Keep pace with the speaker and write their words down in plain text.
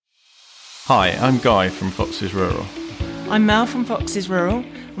Hi, I'm Guy from Foxes Rural. I'm Mel from Foxes Rural,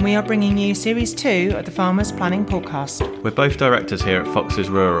 and we are bringing you Series 2 of the Farmers Planning Podcast. We're both directors here at Foxes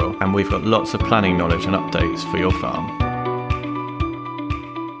Rural, and we've got lots of planning knowledge and updates for your farm.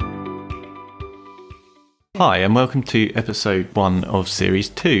 Hi, and welcome to episode 1 of Series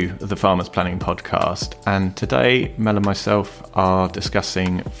 2 of the Farmers Planning Podcast. And today, Mel and myself are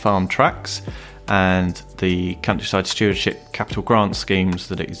discussing farm tracks and the countryside stewardship capital grant schemes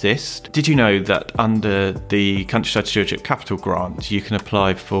that exist. Did you know that under the countryside stewardship capital grant, you can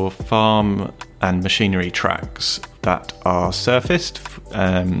apply for farm and machinery tracks that are surfaced,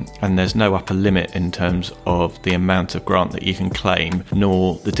 and there's no upper limit in terms of the amount of grant that you can claim,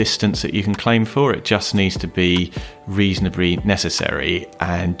 nor the distance that you can claim for. It just needs to be reasonably necessary,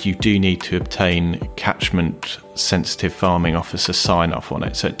 and you do need to obtain catchment sensitive farming officer sign off on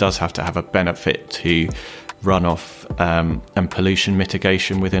it. So it does have to have a benefit to runoff and pollution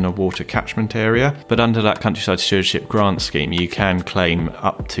mitigation within a water catchment area. But under that countryside stewardship grant scheme, you can claim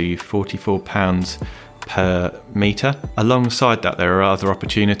up to £44 per metre. Alongside that, there are other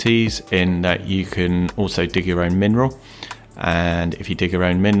opportunities in that you can also dig your own mineral. And if you dig your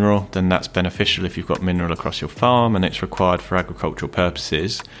own mineral, then that's beneficial if you've got mineral across your farm and it's required for agricultural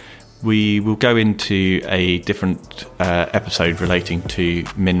purposes. We will go into a different episode relating to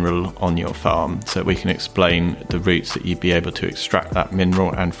mineral on your farm so that we can explain the routes that you'd be able to extract that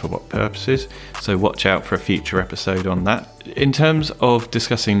mineral and for what purposes. So watch out for a future episode on that. In terms of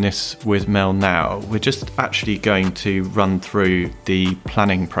discussing this with Mel now, we're just actually going to run through the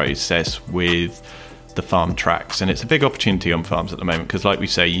planning process with the farm tracks, and it's a big opportunity on farms at the moment because, like we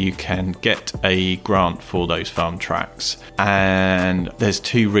say, you can get a grant for those farm tracks, and there's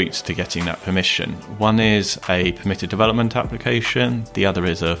two routes to getting that permission. One is a permitted development application, the other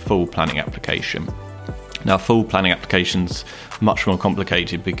is a full planning application. Now, full planning application's much more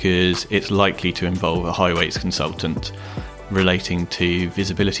complicated because it's likely to involve a highways consultant relating to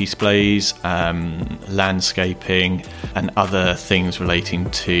visibility displays, landscaping and other things relating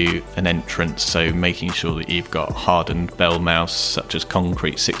to an entrance, so making sure that you've got hardened bell mouths such as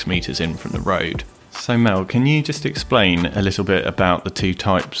concrete 6 metres in from the road. So Mel, can you just explain a little bit about the two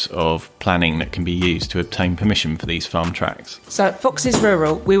types of planning that can be used to obtain permission for these farm tracks? So at Foxes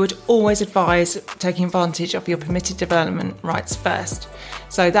Rural, we would always advise taking advantage of your permitted development rights first.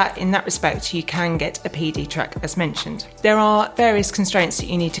 So that in that respect, you can get a PD track as mentioned. There are various constraints that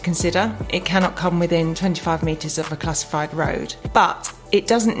you need to consider. It cannot come within 25 metres of a classified road, but it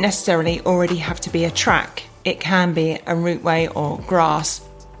doesn't necessarily already have to be a track. It can be a routeway or grass.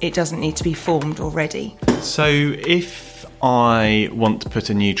 It doesn't need to be formed already. So if I want to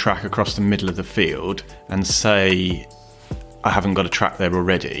put a new track across the middle of the field and say I haven't got a track there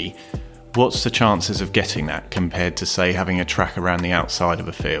already, what's the chances of getting that compared to, say, having a track around the outside of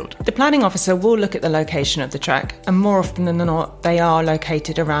a field? The planning officer will look at the location of the track, and more often than not, they are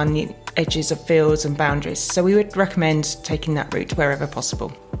located around the edges of fields and boundaries. So we would recommend taking that route wherever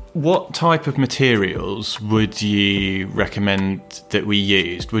possible. What type of materials would you recommend that we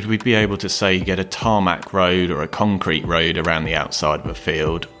used? Would we be able to, say, get a tarmac road or a concrete road around the outside of a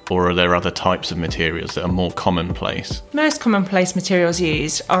field? Or are there other types of materials that are more commonplace? Most commonplace materials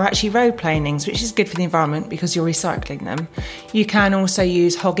used are actually road planings, which is good for the environment because you're recycling them. You can also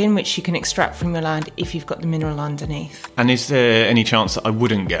use hogging, which you can extract from your land if you've got the mineral underneath. And is there any chance that I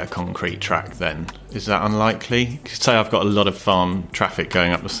wouldn't get a concrete track then? Is that unlikely? Say I've got a lot of farm traffic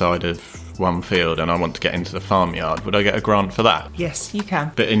going up the side of one field and I want to get into the farmyard, would I get a grant for that? Yes, you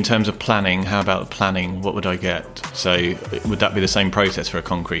can. But in terms of planning, how about planning? What would I get? So would that be the same process for a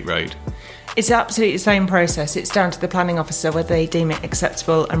concrete road? It's absolutely the same process. It's down to the planning officer whether they deem it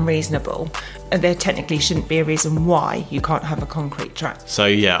acceptable and reasonable. And there technically shouldn't be a reason why you can't have a concrete track. So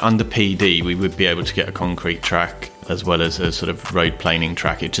yeah, under PD we would be able to get a concrete track as well as a sort of road planing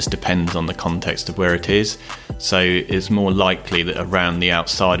track. It just depends on the context of where it is. So it's more likely that around the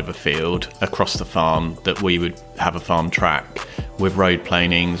outside of a field, across the farm, that we would have a farm track with road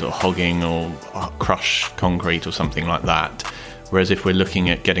planings or hogging or crushed concrete or something like that. Whereas if we're looking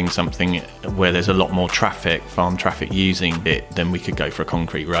at getting something where there's a lot more traffic, farm traffic using it, then we could go for a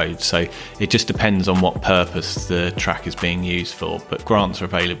concrete road. So it just depends on what purpose the track is being used for, but grants are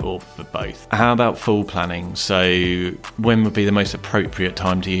available for both. How about full planning? So when would be the most appropriate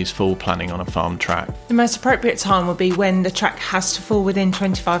time to use full planning on a farm track? The most appropriate time would be when the track has to fall within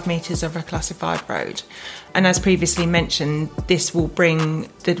 25 metres of a classified road. And as previously mentioned, this will bring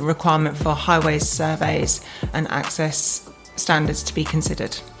the requirement for highways surveys and access standards to be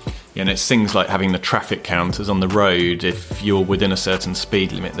considered. And it's things like having the traffic counters on the road. If you're within a certain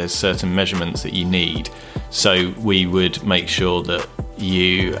speed limit, there's certain measurements that you need. So we would make sure that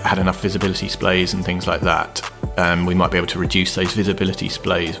you had enough visibility displays and things like that. We might be able to reduce those visibility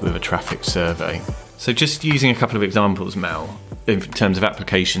displays with a traffic survey. So just using a couple of examples, Mel, in terms of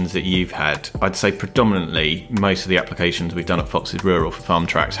applications that you've had, I'd say predominantly most of the applications we've done at Fox's Rural for farm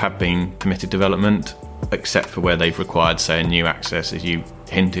tracks have been permitted development, except for where they've required, say, a new access, as you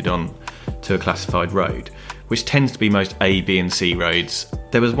hinted on, to a classified road, which tends to be most A, B and C roads.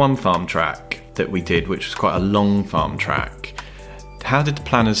 There was one farm track that we did, which was quite a long farm track. How did the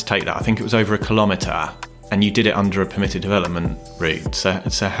planners take that? I think it was over 1 kilometre, and you did it under a permitted development route.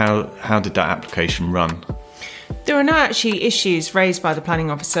 So how did that application run? There were no actually issues raised by the planning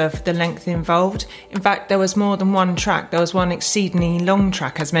officer for the length involved. In fact, there was more than one track. There was one exceedingly long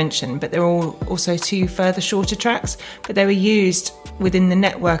track, as mentioned, but there were also 2 further shorter tracks, but they were used within the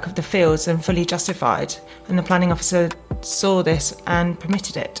network of the fields and fully justified. And the planning officer saw this and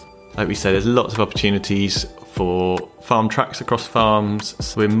permitted it. Like we say, there's lots of opportunities for farm tracks across farms,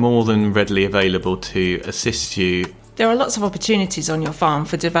 so we're more than readily available to assist you. There are lots of opportunities on your farm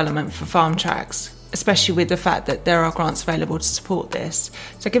for development for farm tracks, especially with the fact that there are grants available to support this.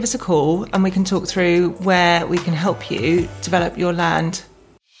 So give us a call and we can talk through where we can help you develop your land